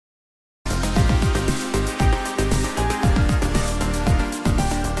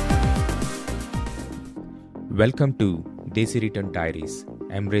Welcome to Desi Return Diaries,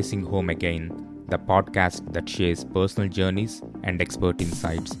 Embracing Home Again, the podcast that shares personal journeys and expert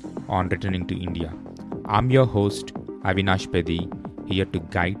insights on returning to India. I'm your host, Avinash Pedi, here to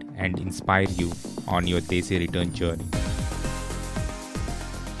guide and inspire you on your Desi return journey.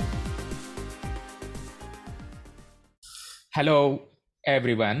 Hello,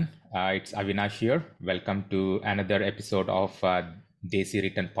 everyone. It's Avinash here. Welcome to another episode of Desi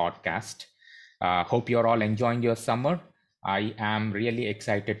Return Podcast. Hope you're all enjoying your summer. I am really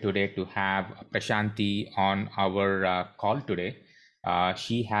excited today to have Prashanthi on our call today.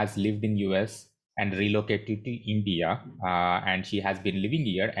 She has lived in US and relocated to India, and she has been living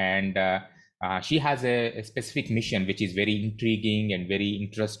here. And she has a specific mission, which is very intriguing and very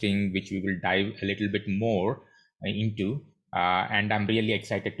interesting, which we will dive a little bit more into. And I'm really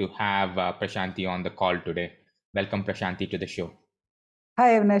excited to have Prashanthi on the call today. Welcome, Prashanthi, to the show.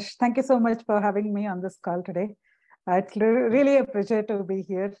 Hi, Avinash. Thank you so much for having me on this call today. It's really a pleasure to be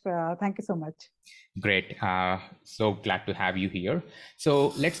here. Thank you so much. Great. So glad to have you here.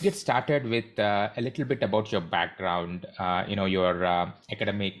 So let's get started with a little bit about your background, your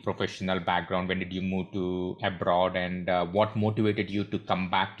academic professional background. When did you move to abroad, and what motivated you to come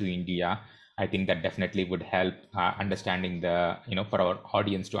back to India? I think that definitely would help understanding for our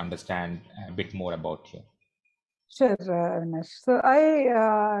audience to understand a bit more about you. Sure, Avinash. So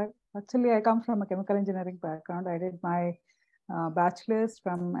I come from a chemical engineering background. I did my bachelor's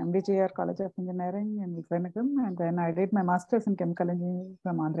from MBGR College of Engineering in Vizianagaram, and then I did my master's in chemical engineering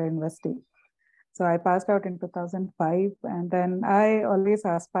from Andhra University. So I passed out in 2005, and then I always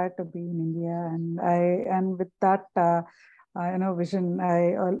aspired to be in India, and with that vision,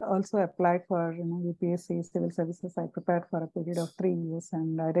 I also applied for UPSC civil services. I prepared for a period of 3 years,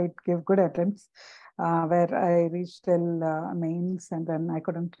 and I did give good attempts where I reached till mains, and then I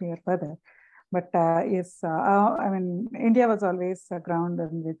couldn't clear further. But India was always a ground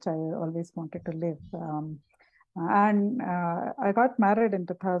in which I always wanted to live. I got married in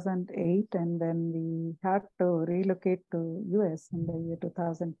 2008, and then we had to relocate to US in the year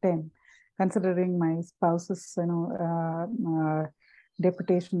 2010, considering my spouse's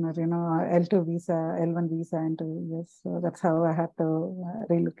deputation or L2 visa, L1 visa into US. So that's how I had to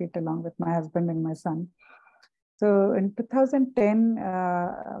relocate along with my husband and my son. So in 2010,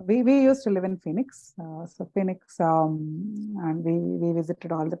 we used to live in Phoenix. And we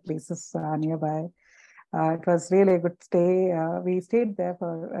visited all the places nearby. It was really a good stay. We stayed there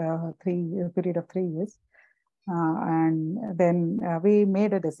for a period of 3 years. And then we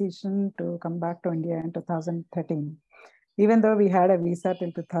made a decision to come back to India in 2013. Even though we had a visa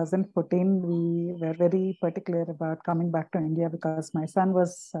till 2014, we were very particular about coming back to India because my son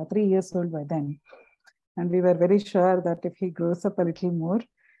was 3 years old by then. And we were very sure that if he grows up a little more,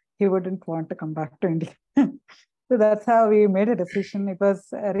 he wouldn't want to come back to India. So that's how we made a decision. It was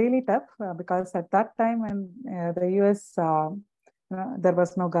really tough because at that time in the US, there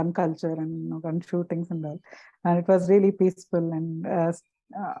was no gun culture and no gun shootings and all. And it was really peaceful. And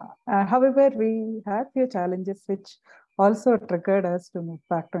however, we had few challenges which also triggered us to move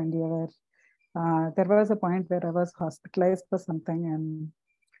back to India, where there was a point where I was hospitalized for something, and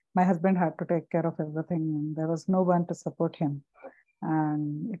my husband had to take care of everything, and there was no one to support him.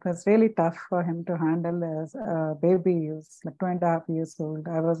 And it was really tough for him to handle as a baby. He was like 2.5 years old.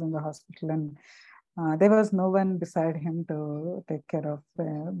 I was in the hospital, and there was no one beside him to take care of.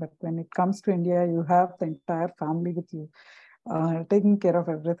 But when it comes to India, you have the entire family with you, taking care of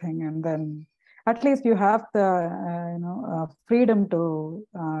everything. And then at least you have the freedom to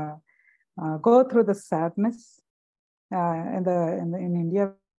go through the sadness in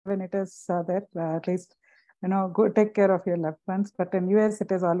India when it is there. At least go take care of your loved ones. But in US,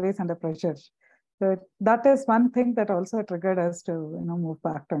 it is always under pressure. So that is one thing that also triggered us to move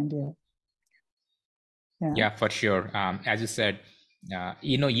back to India. Yeah, for sure. As you said,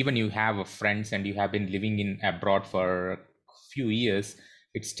 even you have friends and you have been living in abroad for a few years,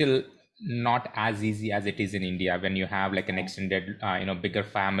 it's still not as easy as it is in India when you have like an extended, bigger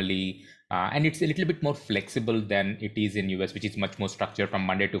family. And it's a little bit more flexible than it is in US, which is much more structured from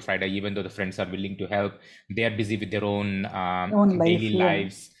Monday to Friday. Even though the friends are willing to help, they are busy with their own daily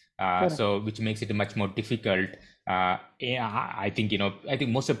lives. So which makes it much more difficult. I think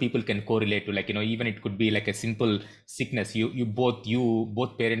most of people can correlate to even it could be like a simple sickness.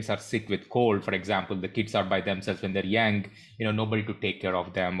 Both parents are sick with cold, for example. The kids are by themselves when they're young. Nobody to take care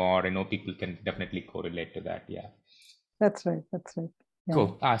of them, or people can definitely correlate to that. Yeah, that's right. Yeah.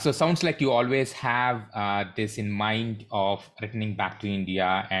 Cool. So sounds like you always have this in mind of returning back to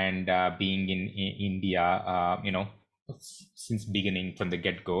India and being in India, since beginning from the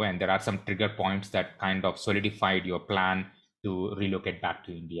get-go, and there are some trigger points that kind of solidified your plan to relocate back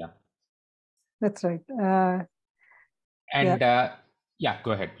to India. That's right. Yeah,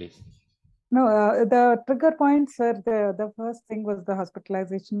 go ahead, please. No, the trigger points were the first thing was the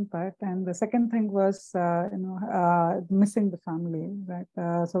hospitalization part, and the second thing was missing the family. Right.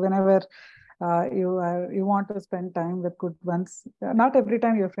 So whenever you want to spend time with good ones, not every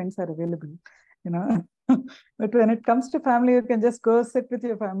time your friends are available, you know. But when it comes to family, you can just go sit with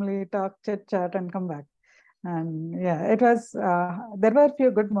your family, talk, chit chat, and come back. And yeah, it was, there were a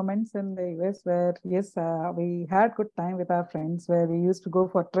few good moments in the US where, yes, we had good time with our friends, where we used to go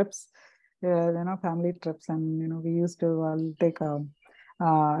for trips, family trips. And, we used to all take a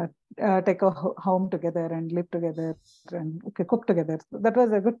home together and live together and cook together. So that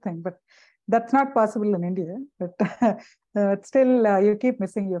was a good thing, but that's not possible in India. But still, you keep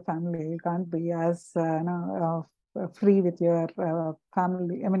missing your family. You can't be as, free with your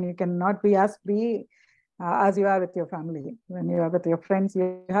family. I mean, you cannot be as free as you are with your family. When you are with your friends,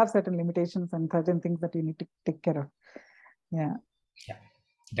 you have certain limitations and certain things that you need to take care of. Yeah,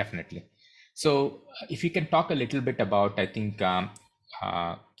 definitely. So if you can talk a little bit about, I think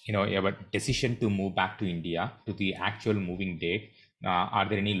your decision to move back to India, to the actual moving date. Are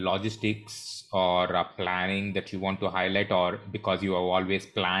there any logistics or planning that you want to highlight, or because you have always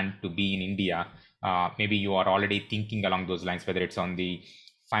planned to be in India, maybe you are already thinking along those lines, whether it's on the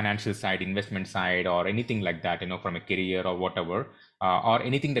financial side, investment side, or anything like that, from a career or whatever, or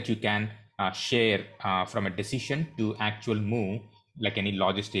anything that you can share from a decision to actual move, like any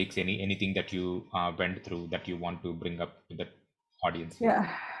logistics, anything that you went through that you want to bring up to the audience here?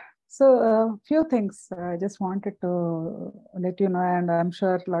 Yeah. So a few things I just wanted to let you know, and I'm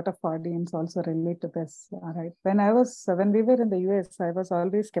sure a lot of audience also relate to this. All right. When we were in the US, I was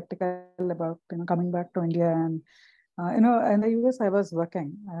always skeptical about coming back to India. And in the US, I was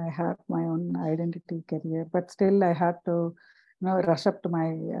working. I had my own identity career, but still I had to rush up to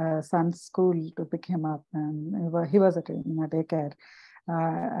my son's school to pick him up, and he was at a daycare,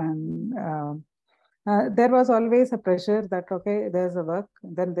 and there was always a pressure that, okay, there's a work,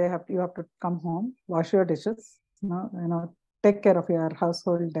 then you have to come home, wash your dishes, take care of your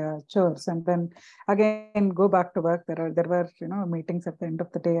household chores, and then again go back to work. There were meetings at the end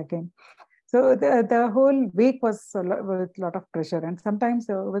of the day again. So the whole week was with a lot of pressure, and sometimes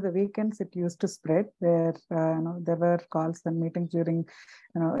over the weekends it used to spread, where there were calls and meetings during,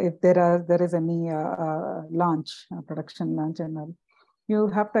 if there is any launch, production launch, and all, you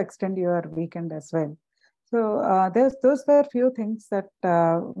have to extend your weekend as well. So those were few things that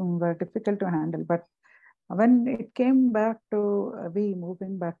were difficult to handle. But when it came back to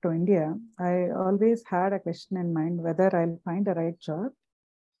moving back to India, I always had a question in mind whether I'll find the right job,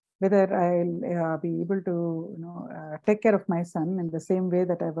 whether I'll be able to take care of my son in the same way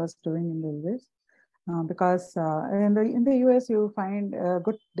that I was doing in the US. Because in the US you find a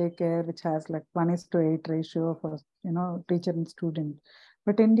good daycare which has like 1:8 ratio for teacher and student,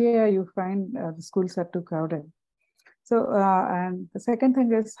 but India you find the schools are too crowded. So and the second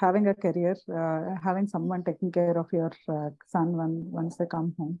thing is having a career, having someone taking care of your son once they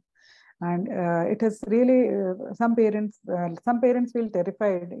come home. And it is really some parents feel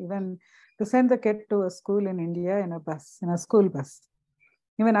terrified even to send the kid to a school in India in a school bus.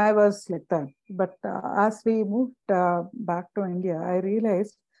 Even I was like that. But as we moved back to India, I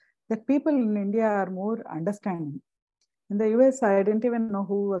realized that people in India are more understanding. In the US, I didn't even know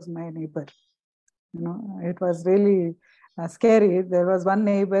who was my neighbor. It was really scary. There was one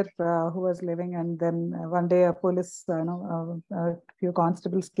neighbor who was living, and then one day a police, a few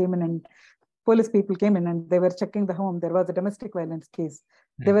constables came in, and police people came in, and they were checking the home. There was a domestic violence case.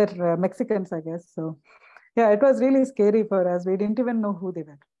 They were Mexicans, I guess. So yeah, it was really scary for us. We didn't even know who they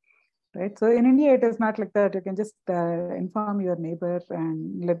were. Right. So in India, it is not like that. You can just inform your neighbor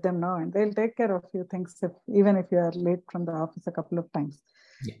and let them know, and they'll take care of few things, even if you are late from the office a couple of times.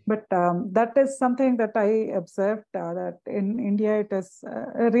 Yeah. But that is something that I observed that in India, it is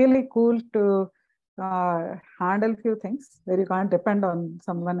really cool to handle few things where you can't depend on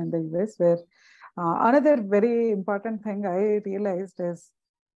someone in the US. Where another very important thing I realized is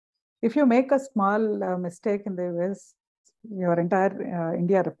if you make a small mistake in the US, your entire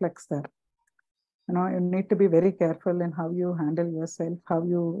India reflects there. You need to be very careful in how you handle yourself, how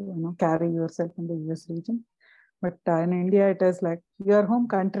you carry yourself in the US region. But in India, it is like your home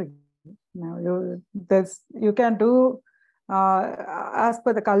country. You can do as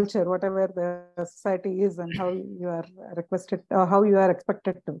per the culture, whatever the society is, and how you are requested, how you are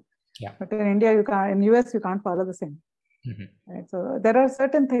expected to. Yeah. But in India, in US, you can't follow the same. Right? So there are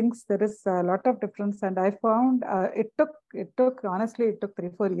certain things, there is a lot of difference, and I found it took honestly, it took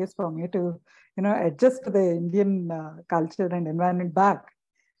 3-4 years for me to adjust to the Indian culture and environment back.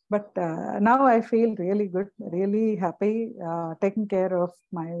 But now I feel really good, really happy, taking care of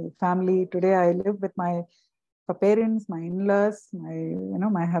my family. Today I live with my parents, my in-laws,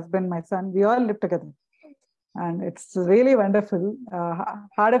 my husband, my son. We all live together, and it's really wonderful.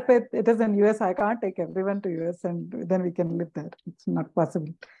 Hard if it is in US. I can't take everyone to US and then we can live there. It's not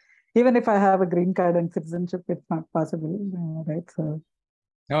possible. Even if I have a green card and citizenship, it's not possible, right? So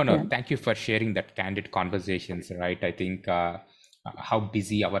No, yeah, thank you for sharing that candid conversations, right? I think how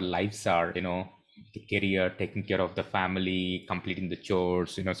busy our lives are, the career, taking care of the family, completing the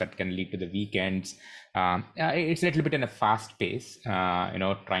chores, that can lead to the weekends. It's a little bit in a fast pace,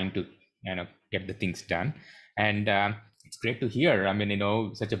 trying to, get the things done. And it's great to hear. I mean,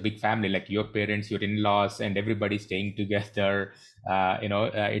 such a big family, like your parents, your in-laws, and everybody staying together.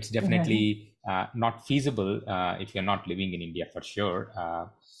 It's yeah. definitely not feasible if you're not living in India for sure.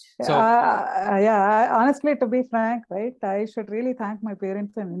 So, Honestly, to be frank, right, I should really thank my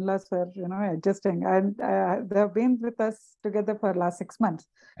parents and in-laws for adjusting, and they've been with us together for last 6 months.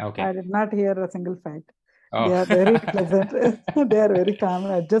 I okay. did not hear a single fight. They Oh, are very pleasant. They are very calm,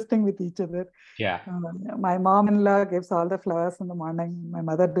 adjusting with each other. yeah. My mom-in-law gives all the flowers in the morning. My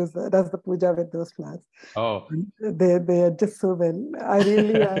mother does the puja with those flowers. Oh, And they adjust so well.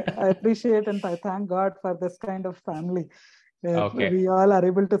 I appreciate and I thank God for this kind of family where okay. we all are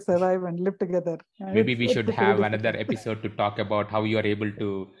able to survive and live together. Maybe we It's should pretty have another difficult. episode to talk about how you are able to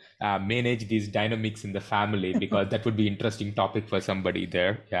manage these dynamics in the family, because that would be interesting topic for somebody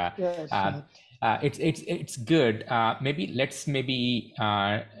there. Yeah. Yeah, Uh, sure. it's good. Maybe let's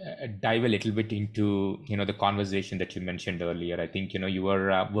dive a little bit into the conversation that you mentioned earlier. I think you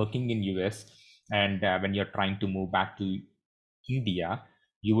were working in US, and when you're trying to move back to India,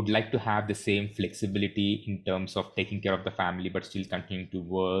 you would like to have the same flexibility in terms of taking care of the family, but still continuing to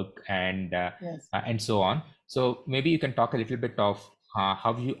work Yes. and so on. So maybe you can talk a little bit of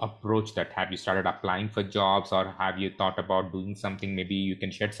how you approach that. Have you started applying for jobs, or have you thought about doing something? Maybe you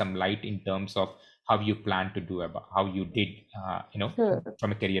can shed some light in terms of how you plan to do about how you did, Sure.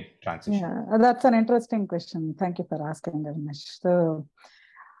 from a career transition. Yeah, that's an interesting question. Thank you for asking, Avinash. So,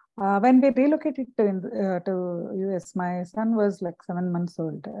 when we relocated to US, my son was like 7 months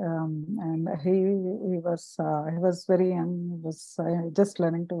old, and he was very young. He was just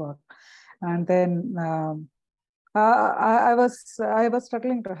learning to walk, and then I was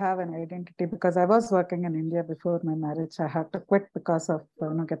struggling to have an identity because I was working in India before my marriage. I had to quit because of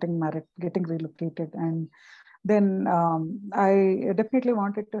getting married, getting relocated, and then I definitely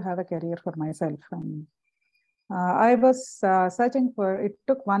wanted to have a career for myself. And I was searching for. It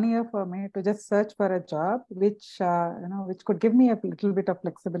took 1 year for me to just search for a job which could give me a little bit of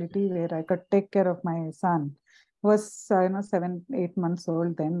flexibility where I could take care of my son, who was 7, 8 months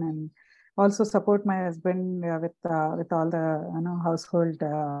old then, and also support my husband with all the household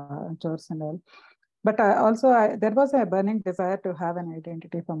chores and all. But there was a burning desire to have an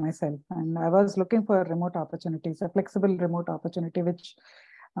identity for myself, and I was looking for remote opportunities, a flexible remote opportunity, which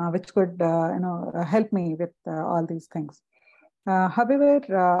could help me with all these things. However,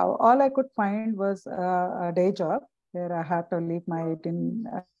 all I could find was a day job where I had to leave my 18.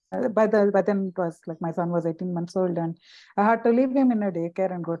 By then it was like my son was 18 months old, and I had to leave him in a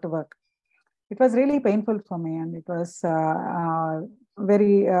daycare and go to work. It was really painful for me, and it was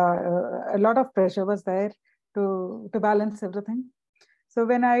very a lot of pressure was there to balance everything. So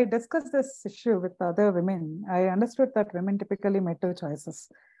when I discussed this issue with other women, I understood that women typically made two choices.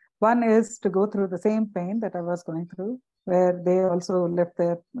 One is to go through the same pain that I was going through, where they also left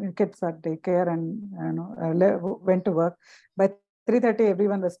their kids at daycare and went to work. By 3:30,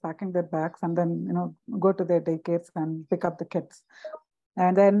 everyone was packing their bags and then go to their daycares and pick up the kids.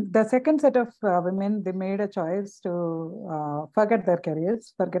 And then the second set of women, they made a choice to forget their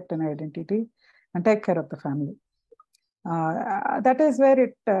careers, forget an identity, and take care of the family. That is where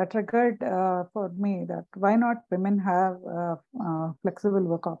it triggered for me that why not women have flexible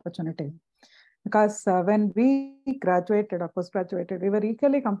work opportunity? Because when we graduated or post-graduated, we were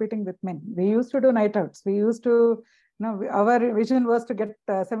equally competing with men. We used to do night outs. We used to, our vision was to get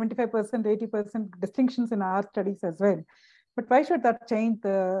 75%, 80% distinctions in our studies as well. But why should that change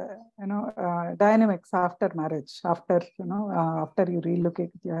the dynamics after marriage, after you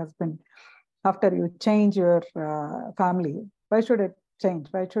relocate with your husband, after you change your family? Why should it change?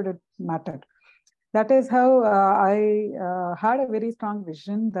 Why should it matter? That is how I had a very strong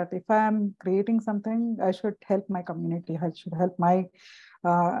vision that if I am creating something, I should help my community. I should help my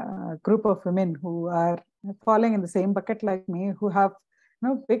group of women who are falling in the same bucket like me, who have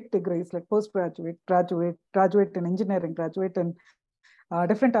big degrees like postgraduate, graduate in engineering, graduate in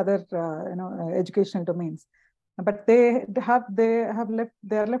different other educational domains. But they are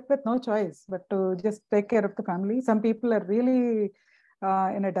left with no choice but to just take care of the family. Some people are really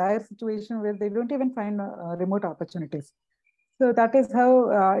in a dire situation where they don't even find remote opportunities. So that is how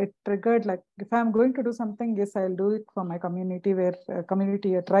it triggered, like, if I'm going to do something, yes, I'll do it for my community,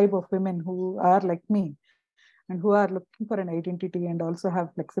 a tribe of women who are like me and who are looking for an identity and also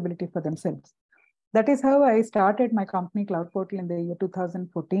have flexibility for themselves. That is how I started my company Cloud Portal in the year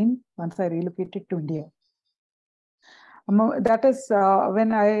 2014, once I relocated to India. That is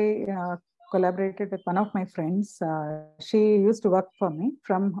when I collaborated with one of my friends. She used to work for me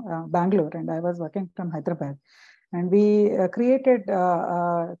from Bangalore, and I was working from Hyderabad. And we created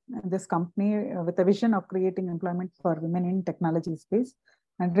this company with a vision of creating employment for women in technology space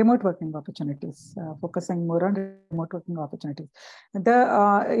and remote working opportunities, focusing more on remote working opportunities.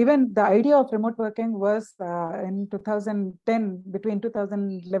 Even the idea of remote working was in 2010, between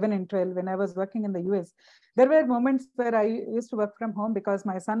 2011 and 12, when I was working in the US. There were moments where I used to work from home because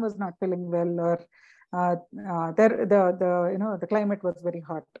my son was not feeling well, or the climate was very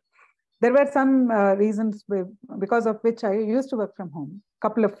hot. There were some reasons because of which I used to work from home,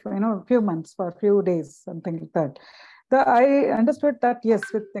 few months for a few days, something like that. I understood that,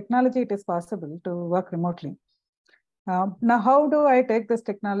 yes, with technology, it is possible to work remotely. Now, how do I take this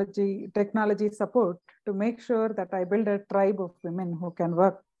technology support to make sure that I build a tribe of women who can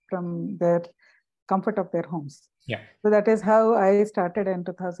work from their comfort of their homes? Yeah. So that is how I started in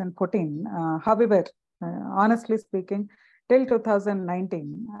 2014. However, honestly speaking, till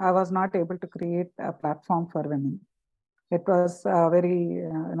 2019, I was not able to create a platform for women. It was very,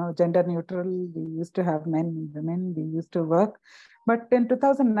 gender neutral. We used to have men and women. We used to work. But in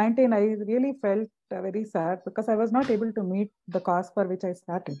 2019, I really felt very sad because I was not able to meet the cause for which I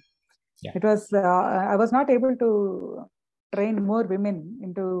started. Yeah. It was, I was not able to train more women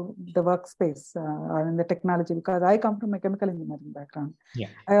into the workspace or in the technology, because I come from a chemical engineering background. Yeah.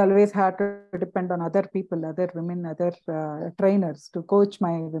 I always had to depend on other people, other women, other trainers to coach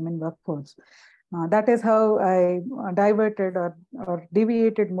my women workforce. That is how I diverted or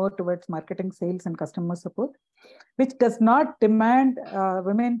deviated more towards marketing, sales, and customer support, which does not demand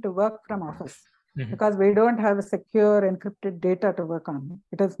women to work from office, because we don't have a secure encrypted data to work on.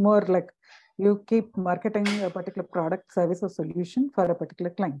 It is more like you keep marketing a particular product, service, or solution for a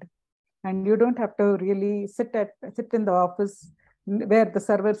particular client, and you don't have to really sit in the office where the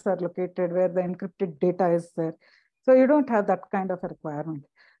servers are located, where the encrypted data is there. So you don't have that kind of a requirement.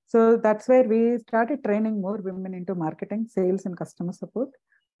 So that's where we started training more women into marketing, sales, and customer support.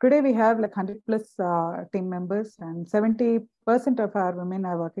 Today we have like 100 plus team members, and 70% of our women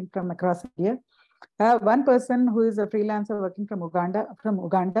are working from across India. I have one person who is a freelancer working from Uganda,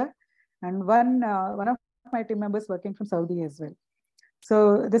 and one of my team members working from Saudi as well.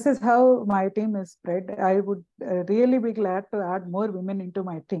 So this is how my team is spread. I would really be glad to add more women into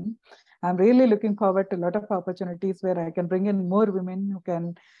my team. I'm really looking forward to a lot of opportunities where I can bring in more women who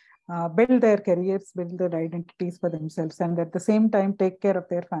can build their careers, build their identities for themselves, and at the same time take care of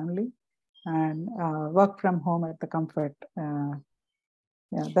their family and work from home at the comfort.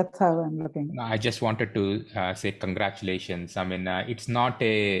 Yeah, that's how I'm looking. I just wanted to say congratulations. I mean, it's not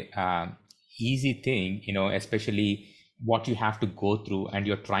a easy thing, especially what you have to go through, and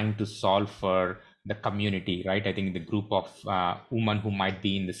you're trying to solve for the community, right? I think the group of women who might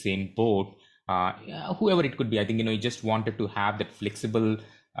be in the same boat, whoever it could be, I think, you just wanted to have that flexible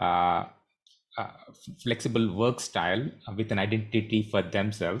work style with an identity for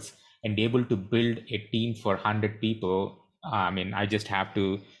themselves, and able to build a team for 100 people. I mean, I just have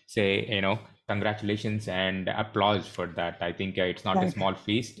to say, congratulations and applause for that. I think it's not a small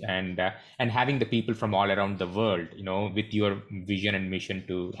feast, and having the people from all around the world, with your vision and mission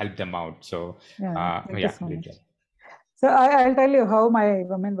to help them out. So thank you so much. job. So I'll tell you how my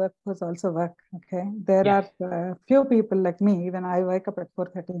women workforce also work. Okay, there are few people like me. Even I wake up at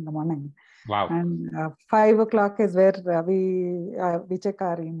 4:30 in the morning. Wow. And 5 o'clock is where we check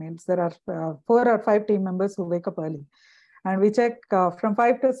our emails. There are 4 or 5 team members who wake up early, and we check from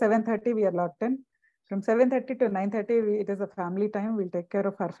 5 to 7:30. We are logged in. From 7:30 to 9:30, it is a family time. We'll take care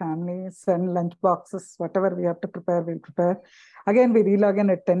of our families, send lunch boxes, whatever we have to prepare, we'll prepare. Again, we relog in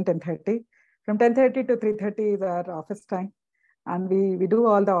at 10:30. From 10:30 to 3:30 is our office time, and we do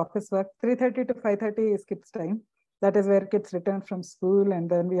all the office work. 3:30 to 5:30 is kids' time. That is where kids return from school, and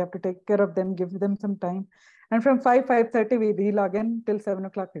then we have to take care of them, give them some time. And from 5:30, we relog in till 7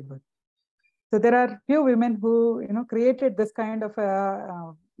 o'clock we work. So there are few women who created this kind of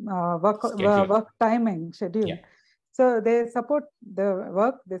work timing schedule. Yeah. So they support the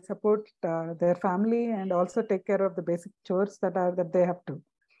work, they support their family, and also take care of the basic chores that they have to.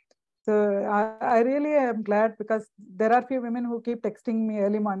 So I really am glad, because there are few women who keep texting me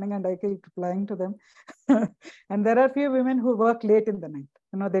early morning and I keep replying to them. And there are few women who work late in the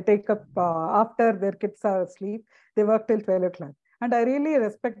night. They take up after their kids are asleep, they work till 12 o'clock. And I really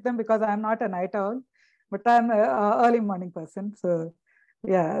respect them, because I'm not a night owl, but I'm a early morning person. So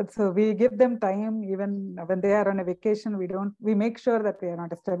yeah, so we give them time even when they are on a vacation. We make sure that we are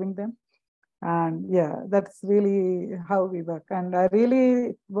not disturbing them. And yeah, that's really how we work. And I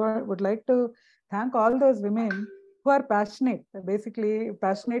really would like to thank all those women who are passionate, basically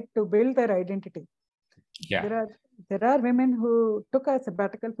passionate to build their identity. Yeah. There are women who took a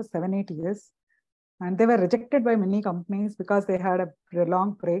sabbatical for 7-8 years, and they were rejected by many companies because they had a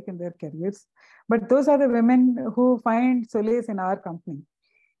long break in their careers. But those are the women who find solace in our company,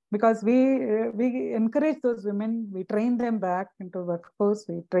 because we encourage those women, we train them back into workforce,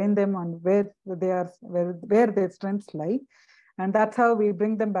 we train them on where their strengths lie, and that's how we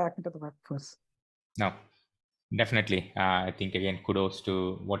bring them back into the workforce. No, definitely. I think again, kudos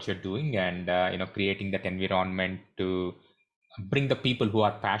to what you're doing, and creating that environment to bring the people who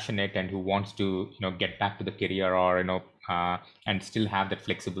are passionate and who wants to get back to the career, or and still have that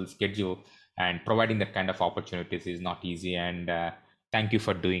flexible schedule, and providing that kind of opportunities is not easy. And thank you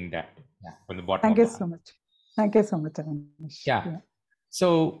for doing that. Yeah, from the bottom Thank of you my heart. so much. Thank you so much, Anish. Yeah. Yeah.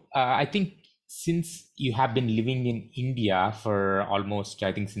 So I think since you have been living in India for almost,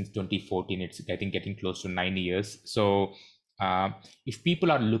 I think since 2014, it's I think getting close to 9 years. So if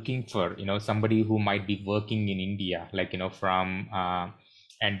people are looking for somebody who might be working in India, like from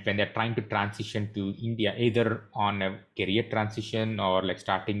and when they're trying to transition to India, either on a career transition or like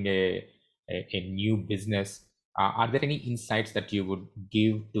starting a new business, are there any insights that you would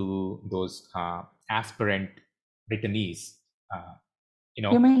give to those aspirant returnees? Uh, You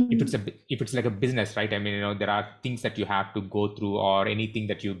if mean, it's like a business, right? I mean, there are things that you have to go through, or anything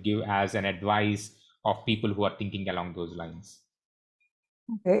that you give as an advice of people who are thinking along those lines.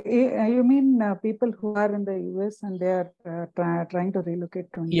 you mean people who are in the US and they are trying to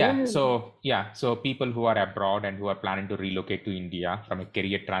relocate to Yeah, India? so people who are abroad and who are planning to relocate to India from a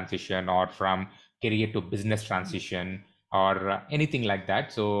career transition, or from career to business transition, or anything like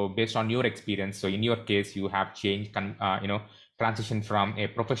that. So based on your experience, so in your case, you have changed, transition from a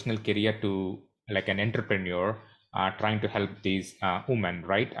professional career to like an entrepreneur, trying to help these women,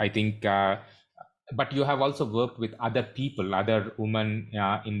 right? I think, but you have also worked with other people, other women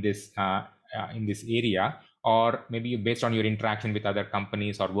in this area, or maybe based on your interaction with other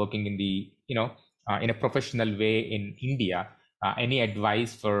companies, or working in the in a professional way in India. Any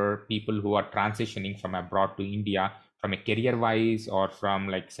advice for people who are transitioning from abroad to India, from a career wise, or from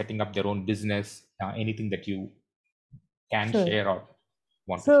like setting up their own business? Anything that you can Sure. share or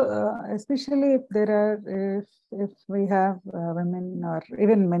want to So, share? especially if we have women or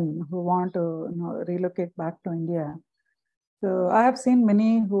even men who want to relocate back to India. So I have seen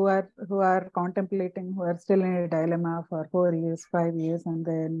many who are contemplating, who are still in a dilemma for 4 years, 5 years, and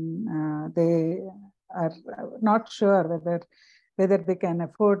then they are not sure whether they can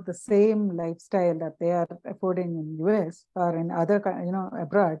afford the same lifestyle that they are affording in US or in other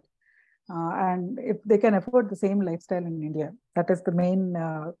abroad. And if they can afford the same lifestyle in India. That is the main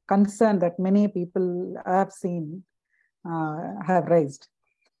concern that many people I have seen have raised.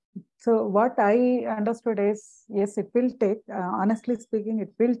 So what I understood is, yes, it will take, honestly speaking,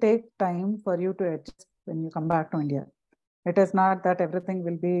 it will take time for you to adjust when you come back to India. It is not that everything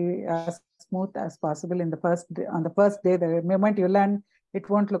will be as smooth as possible in the first day. On the first day, the moment you land, it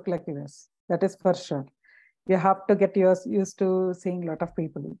won't look like US. That is for sure. You have to get used to seeing a lot of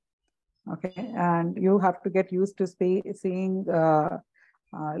people. Okay, and you have to get used to seeing a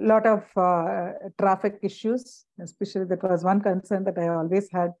lot of traffic issues. Especially, that was one concern that I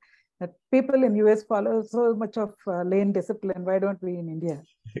always had, that people in US follow so much of lane discipline. Why don't we in India?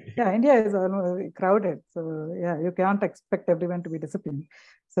 Yeah, India is almost crowded, so yeah, you can't expect everyone to be disciplined.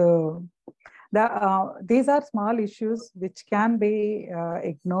 So these are small issues which can be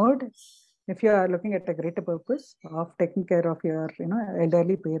ignored if you are looking at a greater purpose of taking care of your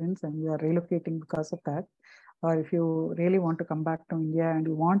elderly parents, and you are relocating because of that. Or if you really want to come back to India and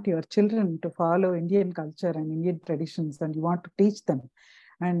you want your children to follow Indian culture and Indian traditions, and you want to teach them,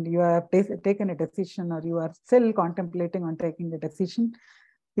 and you have taken a decision, or you are still contemplating on taking a decision,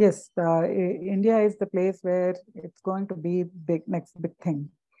 yes, India is the place where it's going to be next big thing.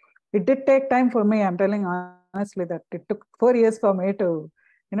 It did take time for me. I'm telling honestly that it took 4 years for me to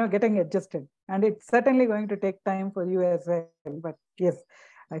getting adjusted. And it's certainly going to take time for you as well. But yes,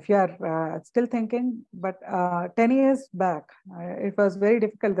 if you are still thinking, but 10 years back, it was very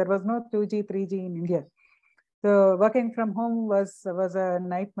difficult. There was no 2G, 3G in India. So working from home was a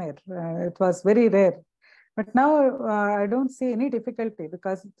nightmare. It was very rare. But now I don't see any difficulty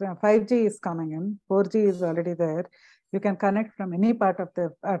because 5G is coming in, 4G is already there. You can connect from any part of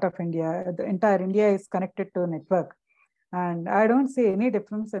India. The entire India is connected to a network. And I don't see any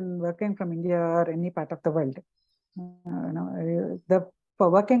difference in working from India or any part of the world. For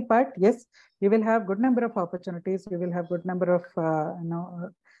working part, yes, you will have good number of opportunities. You will have good number of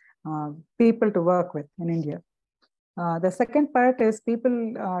people to work with in India. The second part is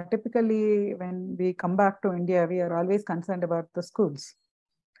people typically, when we come back to India, we are always concerned about the schools,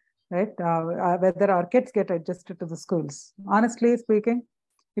 right? Whether our kids get adjusted to the schools. Honestly speaking,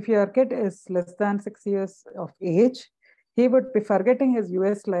 if your kid is less than 6 years of age, he would be forgetting his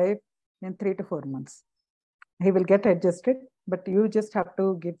US life in 3 to 4 months. He will get adjusted, but you just have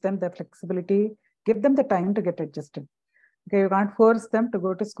to give them the flexibility, give them the time to get adjusted. Okay, you can't force them to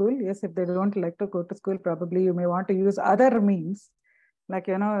go to school. Yes, if they don't like to go to school, probably you may want to use other means, like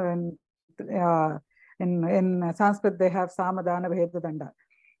in Sanskrit they have samadana bheda danda.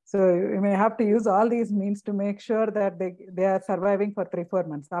 So you may have to use all these means to make sure that they are surviving for 3-4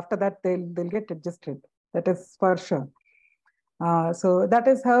 months. After that, they'll get adjusted. That is for sure. So that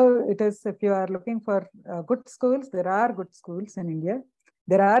is how it is. If you are looking for good schools, there are good schools in India.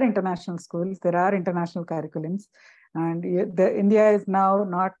 There are international schools. There are international curriculums. And India is now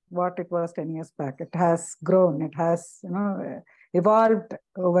not what it was 10 years back. It has grown. It has evolved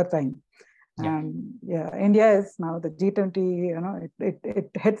over time. Yeah. And India is now the G20.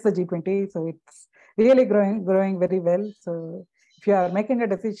 It hits the G20, so it's really growing very well. So if you are making a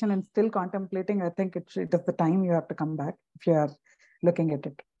decision and still contemplating, I think it is the time you have to come back if you are looking at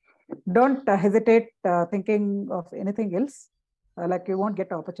it. Don't hesitate thinking of anything else. Like you won't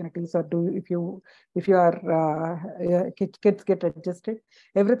get opportunities, or if your kids get adjusted,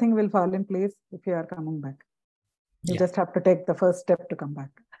 everything will fall in place if you are coming back. You just have to take the first step to come back.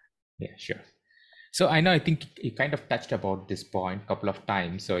 Yeah, sure. So I think you kind of touched about this point a couple of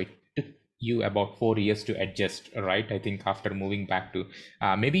times. So it took you about 4 years to adjust, right? I think after moving back to,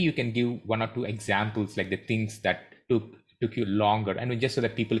 maybe you can give 1 or 2 examples, like the things that took you longer, and just so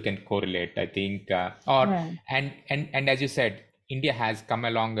that people can correlate, I think, and as you said, India has come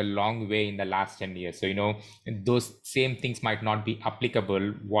along a long way in the last 10 years. So, those same things might not be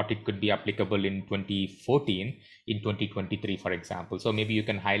applicable, what it could be applicable in 2014, in 2023, for example. So maybe you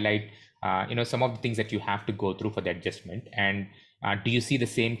can highlight, some of the things that you have to go through for the adjustment. And do you see the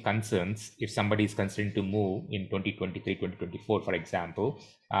same concerns if somebody is considering to move in 2023, 2024, for example?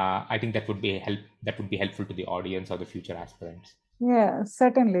 I think that would be helpful to the audience or the future aspirants. Yeah,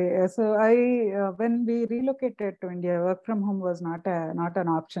 certainly. So when we relocated to India, work from home was not an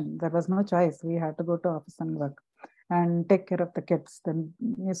option. There was no choice. We had to go to office and work and take care of the kids. Then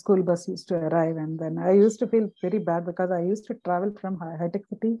school bus used to arrive, and then I used to feel very bad because I used to travel from high-tech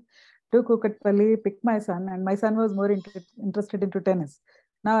city to Kukatpalli, pick my son, and my son was more interested into tennis.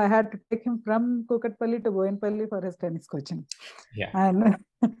 Now I had to take him from Kukatpalli to Boinpalli for his tennis coaching. Yeah. And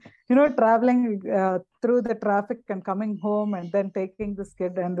traveling through the traffic and coming home and then taking this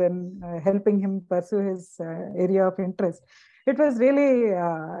kid and then helping him pursue his area of interest. It was really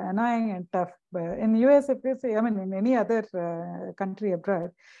annoying and tough. In US, if you say, in any other country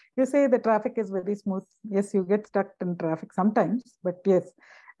abroad, you say the traffic is very smooth. Yes, you get stuck in traffic sometimes, but yes,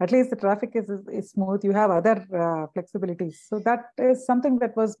 at least the traffic is smooth. You have other flexibilities. So that is something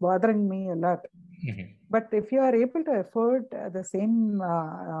that was bothering me a lot. Mm-hmm. But if you are able to afford the same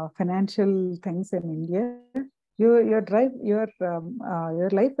financial things in India, your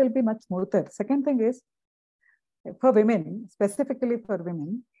life will be much smoother. Second thing is, for women, specifically for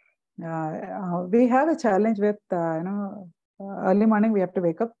women, we have a challenge with early morning. We have to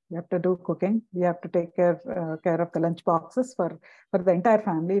wake up. We have to do cooking. We have to take care of the lunch boxes for the entire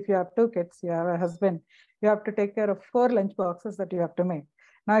family. If you have 2 kids, you have a husband, you have to take care of 4 lunch boxes that you have to make.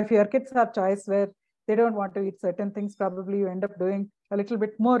 Now, if your kids have choice where they don't want to eat certain things, probably you end up doing a little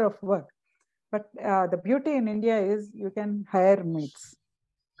bit more of work. But the beauty in India is you can hire maids.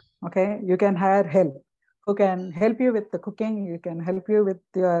 Okay, you can hire help who can help you with the cooking. You can help you with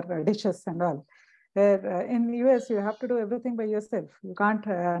your dishes and all. In the US, you have to do everything by yourself. You can't,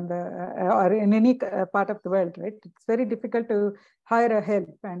 or in any part of the world, right? It's very difficult to hire a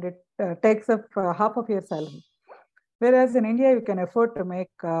help, and it takes up half of your salary. Whereas in India, you can afford to make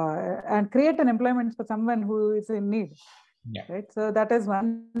and create an employment for someone who is in need. Yeah. Right. So that is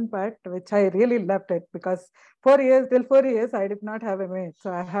one part which I really loved it, because 4 years, till 4 years, I did not have a maid.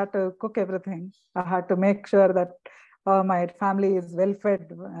 So I had to cook everything. I had to make sure that my family is well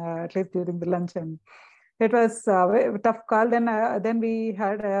fed, at least during the lunch. And it was a tough call. Then we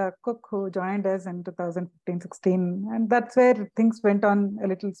had a cook who joined us in 2015-16, and that's where things went on a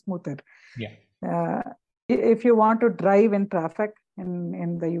little smoother. Yeah. Uh, if you want to drive in traffic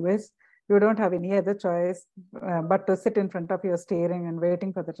in the US, you don't have any other choice but to sit in front of your steering and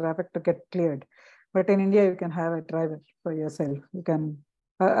waiting for the traffic to get cleared. But in India, you can have a driver for yourself. You can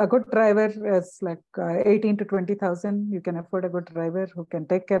a good driver is like 18 to 20,000. You can afford a good driver who can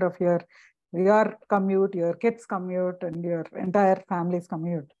take care of your commute, your kids' commute, and your entire family's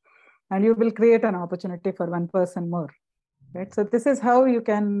commute. And you will create an opportunity for one person more. Right. So this is how you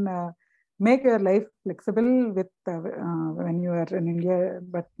can make your life flexible with when you are in India.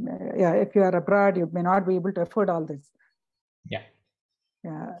 But yeah, if you are abroad, you may not be able to afford all this. Yeah.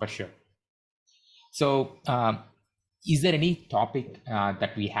 Yeah. For sure. So, is there any topic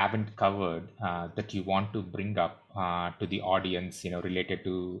that we haven't covered that you want to bring up to the audience, related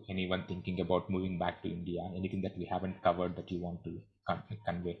to anyone thinking about moving back to India? Anything that we haven't covered that you want to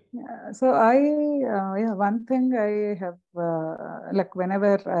convey? Yeah. So one thing I have, like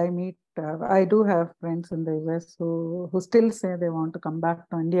whenever I meet, I do have friends in the US who still say they want to come back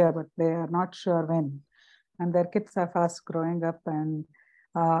to India, but they are not sure when. And their kids are fast growing up. And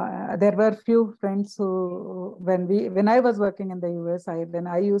there were few friends who, when I was working in the US, when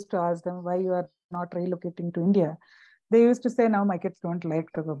I used to ask them why you are not relocating to India, they used to say, "No, my kids don't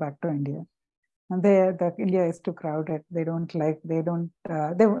like to go back to India, and that India is too crowded. They don't like. They don't.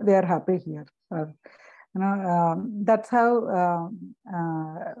 They are happy here." That's how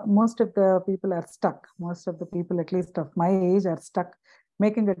most of the people are stuck. Most of the people, at least of my age, are stuck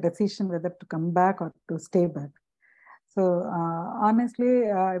making a decision whether to come back or to stay back. So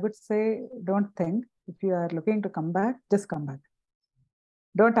honestly, I would say, don't think. If you are looking to come back, just come back.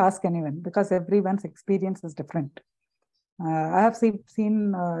 Don't ask anyone, because everyone's experience is different. I have seen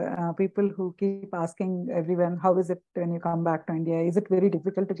people who keep asking everyone, "How is it when you come back to India? Is it very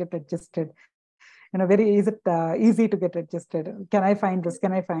difficult to get adjusted? Is it easy to get adjusted? Can I find this?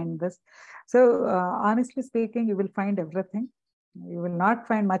 Can I find this?" So honestly speaking, you will find everything. You will not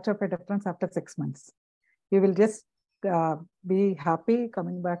find much of a difference after 6 months. You will just be happy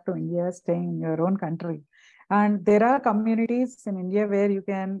coming back to India, staying in your own country. And there are communities in India where you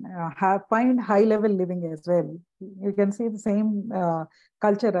can find high level living as well. You can see the same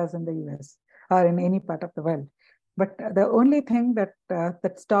culture as in the US or in any part of the world. But the only thing that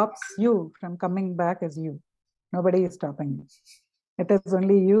stops you from coming back is you. Nobody is stopping you. It is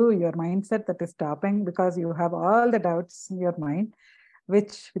only you, your mindset, that is stopping, because you have all the doubts in your mind,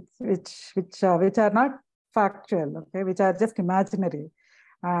 which are not factual, okay, which are just imaginary.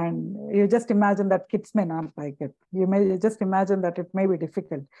 And you just imagine that kids may not like it. You may just imagine that it may be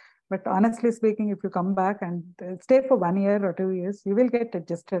difficult. But honestly speaking, if you come back and stay for 1 year or 2 years, you will get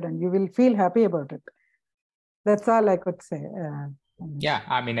adjusted and you will feel happy about it. That's all I could say. Yeah,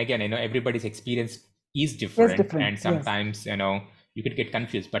 I mean, again, everybody's experience is Yes, different, different. and Yes. sometimes, you could get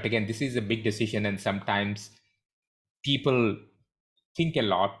confused. But again, this is a big decision, and sometimes people think a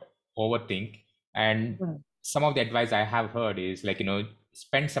lot, overthink, and Yeah. some of the advice I have heard is like,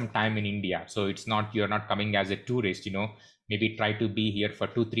 spend some time in India. So it's not, you're not coming as a tourist, maybe try to be here for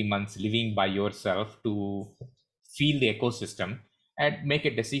 2-3 months, living by yourself to feel the ecosystem and make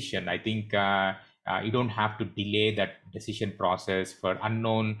a decision. I think you don't have to delay that decision process for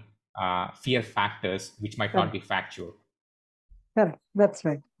unknown fear factors, which might not Correct. be factual. Correct. That's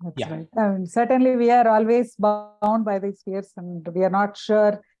right. That's Yeah. right. Certainly, we are always bound by these fears, and we are not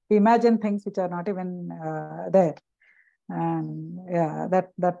sure. We imagine things which are not even there, and yeah,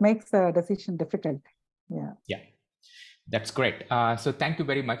 that makes a decision difficult. Yeah. Yeah. That's great. So thank you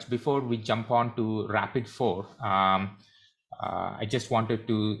very much. Before we jump on to rapid four, I just wanted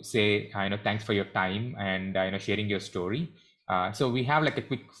to say, thanks for your time and sharing your story. So we have like a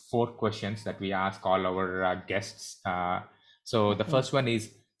quick 4 questions that we ask all our guests. So the Okay. first one is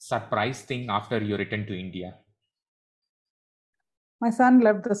surprise thing after you return to India. My son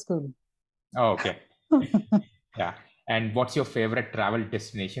left the school. Oh, okay. Yeah. And what's your favorite travel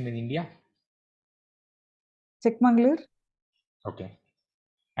destination in India? Chikmagalur. Okay.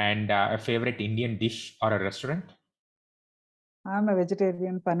 And a favorite Indian dish or a restaurant? I'm a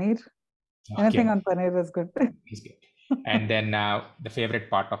vegetarian. Paneer. Anything Okay. on paneer is good. Is good. And then the favorite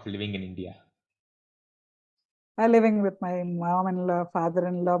part of living in India. living with my mom-in-law,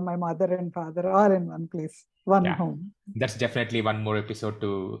 father-in-law, my mother and father, all in one place, one home. That's definitely one more episode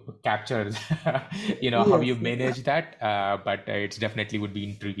to capture, Yes, how you manage that. But it's definitely would be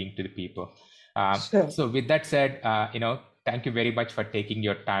intriguing to the people. Sure. So with that said, thank you very much for taking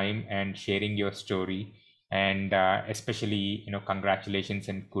your time and sharing your story. And especially, congratulations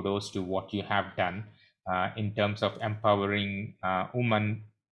and kudos to what you have done in terms of empowering women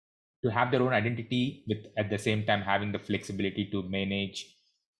to have their own identity with at the same time having the flexibility to manage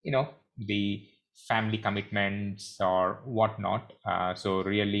the family commitments or whatnot. So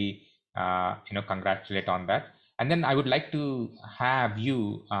really congratulate on that. And then I would like to have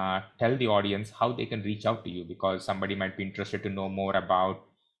you tell the audience how they can reach out to you, because somebody might be interested to know more about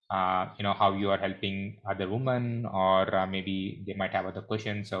how you are helping other women, or maybe they might have other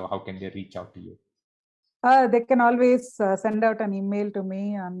questions. So how can they reach out to you? They can always send out an email to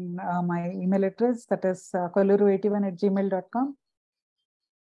me on my email address, that is kolluru81@gmail.com.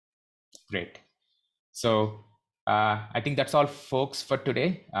 Great. So I think that's all, folks, for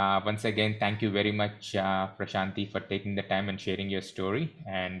today. Once again, thank you very much, Prashanthi, for taking the time and sharing your story,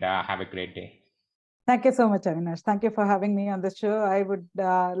 and have a great day. Thank you so much, Avinash. Thank you for having me on the show. I would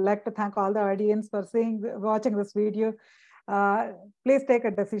like to thank all the audience for watching this video. Please take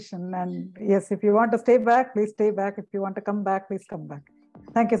a decision. And yes, if you want to stay back, please stay back. If you want to come back, please come back.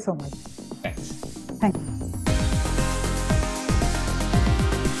 Thank you so much. Thanks. Thank you.